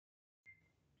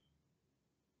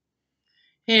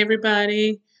Hey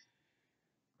everybody,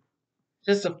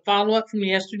 just a follow-up from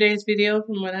yesterday's video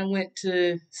from when I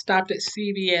stopped at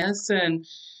CVS and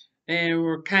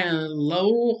were kind of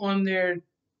low on their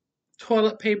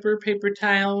toilet paper, paper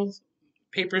towels,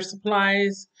 paper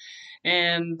supplies,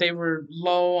 and they were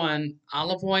low on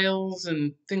olive oils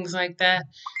and things like that.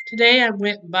 Today I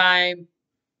went by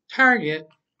Target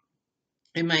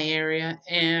in my area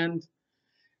and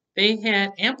they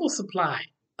had ample supply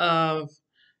of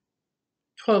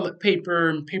toilet paper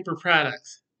and paper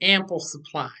products, ample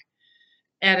supply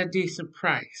at a decent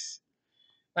price.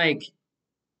 Like,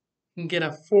 you can get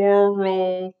a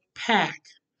 4-roll pack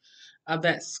of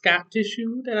that Scott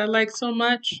tissue that I like so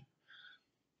much.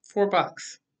 $4.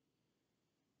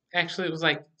 Actually, it was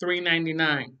like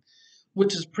 $3.99,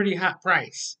 which is pretty hot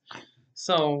price.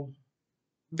 So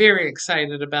very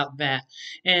excited about that.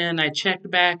 And I checked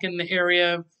back in the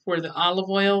area where the olive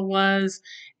oil was,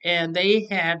 and they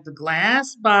had the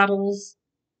glass bottles.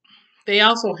 They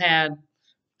also had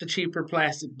the cheaper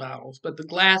plastic bottles, but the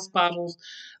glass bottles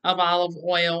of olive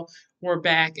oil were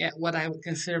back at what I would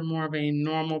consider more of a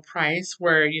normal price,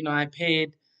 where I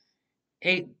paid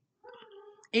eight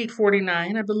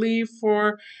 $8.49, I believe,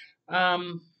 for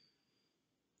um,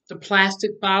 the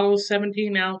plastic bottle,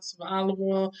 17 ounce of olive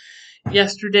oil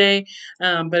yesterday,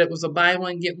 but it was a buy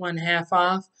one get one half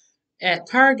off. At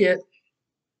Target,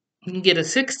 you can get a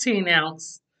 16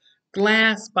 ounce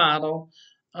glass bottle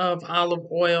of olive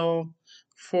oil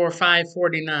for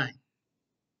 $5.49.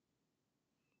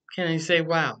 Can you say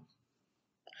wow?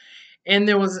 And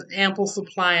there was an ample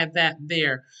supply of that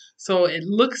there. So it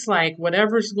looks like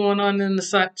whatever's going on in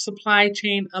the supply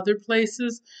chain other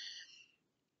places,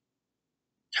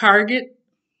 Target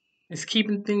is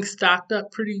keeping things stocked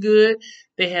up pretty good.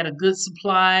 They had a good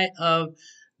supply of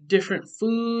different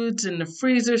foods in the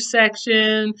freezer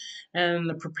section and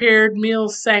the prepared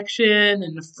meals section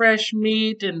and the fresh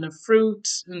meat and the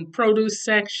fruits and produce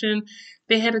section.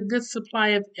 They had a good supply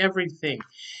of everything.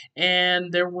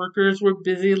 And their workers were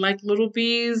busy like little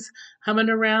bees humming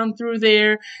around through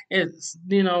there. It's,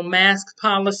 mask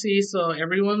policy, so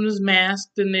everyone was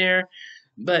masked in there,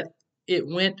 but it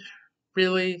went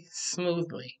really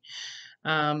smoothly.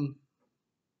 Um,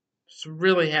 was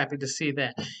really happy to see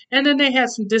that. And then they had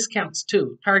some discounts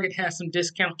too. Target has some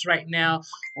discounts right now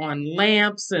on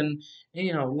lamps and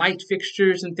light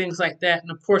fixtures and things like that.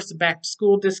 And of course the back to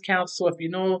school discounts. So if you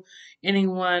know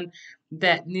anyone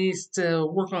that needs to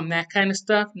work on that kind of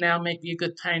stuff, now might be a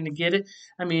good time to get it.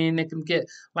 I mean, they can get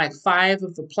like 5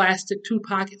 of the plastic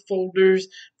 2-pocket folders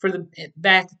for the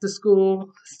back to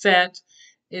school set.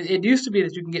 It used to be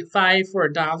that you can get 5 for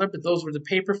 $1, but those were the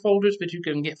paper folders. But you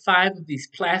can get 5 of these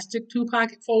plastic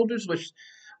 2-pocket folders, which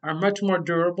are much more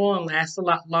durable and last a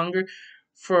lot longer,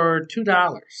 for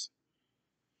 $2.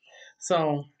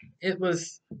 So it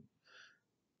was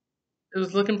it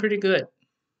was looking pretty good.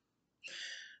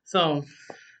 So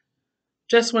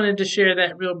just wanted to share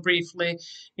that real briefly.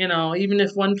 Even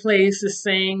if one place is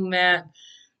saying that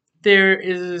there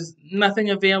is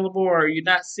nothing available or you're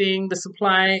not seeing the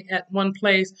supply at one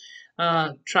place,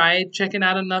 try checking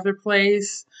out another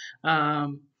place.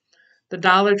 Um, the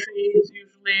Dollar Tree is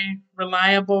usually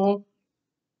reliable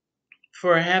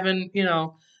for having,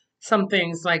 some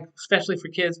things like, especially for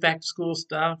kids, back to school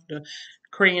stuff, the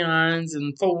crayons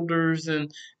and folders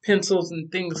and pencils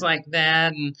and things like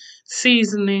that, and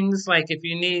seasonings. Like if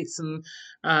you need some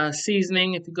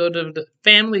seasoning, if you go to the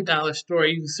Family Dollar store,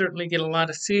 you can certainly get a lot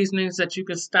of seasonings that you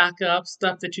can stock up,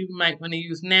 stuff that you might want to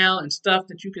use now, and stuff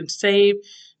that you can save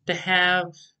to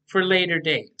have for later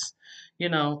dates.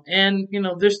 And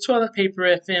there's toilet paper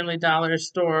at Family Dollar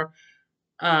store.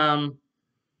 Um,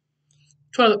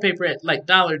 Toilet paper at like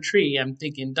Dollar Tree. I'm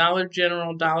thinking Dollar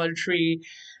General, Dollar Tree.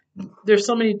 There's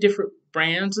so many different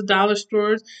brands of dollar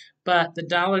stores, but the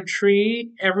Dollar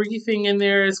Tree, everything in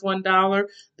there is $1.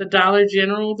 The Dollar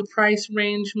General, the price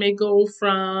range may go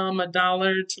from $1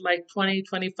 to like 20,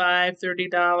 25,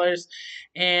 $30.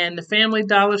 And the Family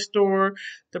Dollar store,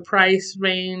 the price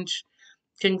range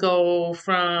can go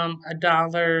from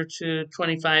 $1 to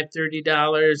 25,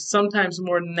 $30. Sometimes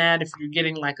more than that if you're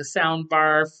getting like a sound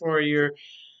bar for your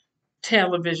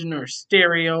television or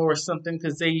stereo or something,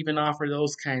 because they even offer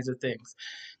those kinds of things.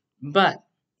 But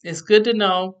it's good to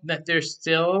know that there's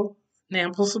still an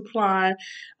ample supply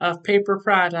of paper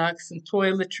products and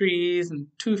toiletries and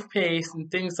toothpaste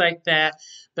and things like that.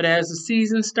 But as the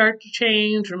seasons start to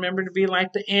change, remember to be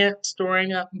like the ant,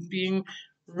 storing up and being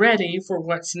ready for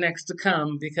what's next to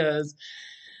come, because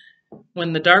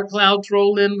when the dark clouds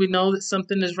roll in, we know that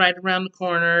something is right around the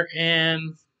corner,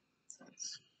 and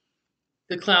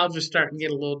the clouds are starting to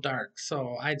get a little dark.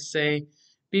 So I'd say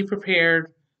be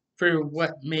prepared for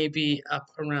what may be up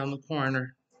around the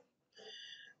corner.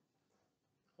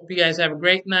 Hope you guys have a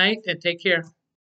great night and take care.